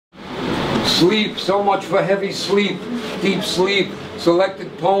Sleep, so much for heavy sleep, deep sleep,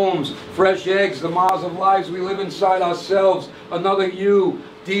 selected poems, fresh eggs, the maws of lives we live inside ourselves, another you,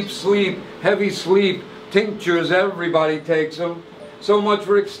 deep sleep, heavy sleep, tinctures, everybody takes them. So much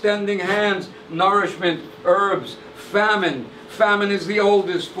for extending hands, nourishment, herbs, famine. Famine is the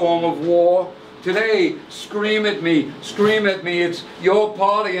oldest form of war. Today, scream at me, it's your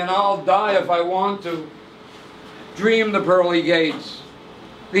party and I'll die if I want to. Dream the pearly gates,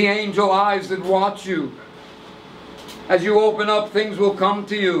 the angel eyes that watch you. As you open up, things will come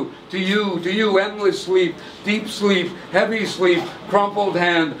to you, endless sleep, deep sleep, heavy sleep, crumpled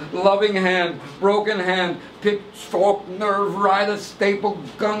hand, loving hand, broken hand, pitchfork, nerve rider, staple,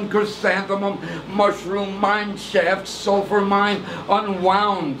 gun, chrysanthemum, mushroom, mine shaft, sulfur mine,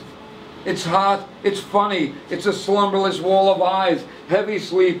 unwound. It's hot, it's funny, it's a slumberless wall of eyes, heavy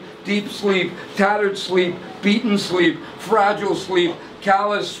sleep, deep sleep, tattered sleep, beaten sleep, fragile sleep,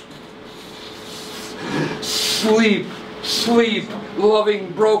 callous sleep, sleep,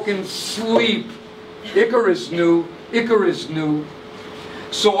 loving, broken sleep. Icarus knew, Icarus knew.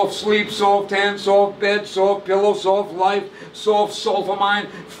 Soft sleep, soft hand, soft bed, soft pillow, soft life, soft sulfur mine,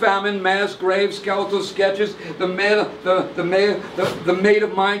 famine, mass grave, skeletal sketches, the mate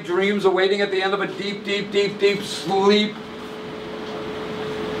of my dreams awaiting at the end of a deep, deep, deep, deep sleep.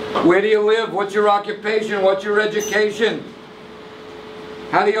 Where do you live? What's your occupation? What's your education?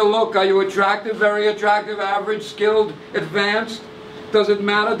 How do you look? Are you attractive, very attractive, average, skilled, advanced? Does it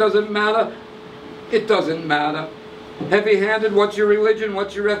matter? Does it matter? It doesn't matter. Heavy-handed, what's your religion?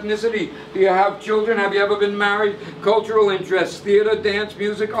 What's your ethnicity? Do you have children? Have you ever been married? Cultural interests, theater, dance,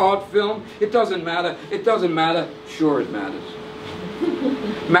 music, art, film? It doesn't matter. It doesn't matter. Sure it matters.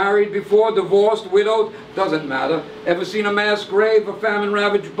 Married before, divorced, widowed? Doesn't matter. Ever seen a mass grave, a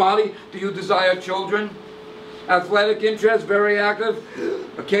famine-ravaged body? Do you desire children? Athletic interest, very active,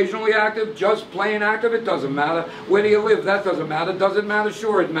 occasionally active, just plain active, it doesn't matter. Where do you live? That doesn't matter. Does it matter?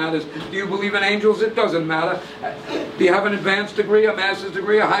 Sure it matters. Do you believe in angels? It doesn't matter. Do you have an advanced degree, a master's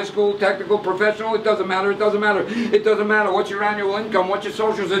degree, a high school, technical, professional? It doesn't matter. It doesn't matter. It doesn't matter. What's your annual income? What's your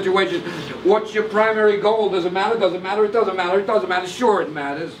social situation? What's your primary goal? Does it matter? Does it matter? It doesn't matter. It doesn't matter. Sure it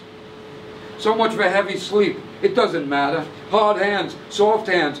matters. So much for heavy sleep. It doesn't matter. Hard hands, soft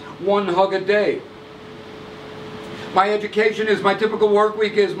hands, one hug a day. My education is, my typical work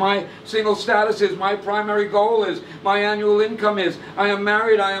week is, my single status is, my primary goal is, my annual income is, I am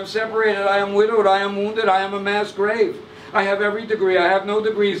married, I am separated, I am widowed, I am wounded, I am a mass grave. I have every degree, I have no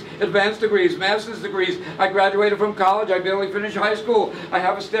degrees, advanced degrees, master's degrees, I graduated from college, I barely finished high school, I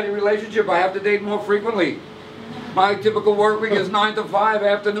have a steady relationship, I have to date more frequently. My typical work week is 9 to 5,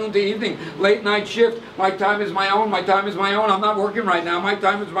 afternoon to evening, late night shift, my time is my own, my time is my own, I'm not working right now, my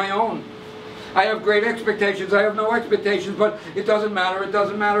time is my own. I have great expectations, I have no expectations, but it doesn't matter, it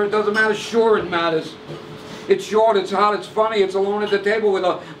doesn't matter, it doesn't matter, sure it matters. It's short, it's hot, it's funny, it's alone at the table with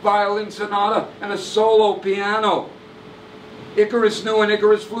a violin sonata and a solo piano. Icarus knew and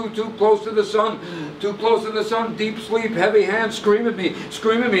Icarus flew too close to the sun, deep sleep, heavy hands, scream at me,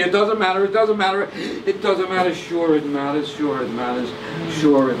 it doesn't matter, it doesn't matter, it doesn't matter, sure it matters, sure it matters,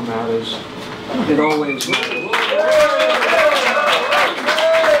 sure it matters. It always matters.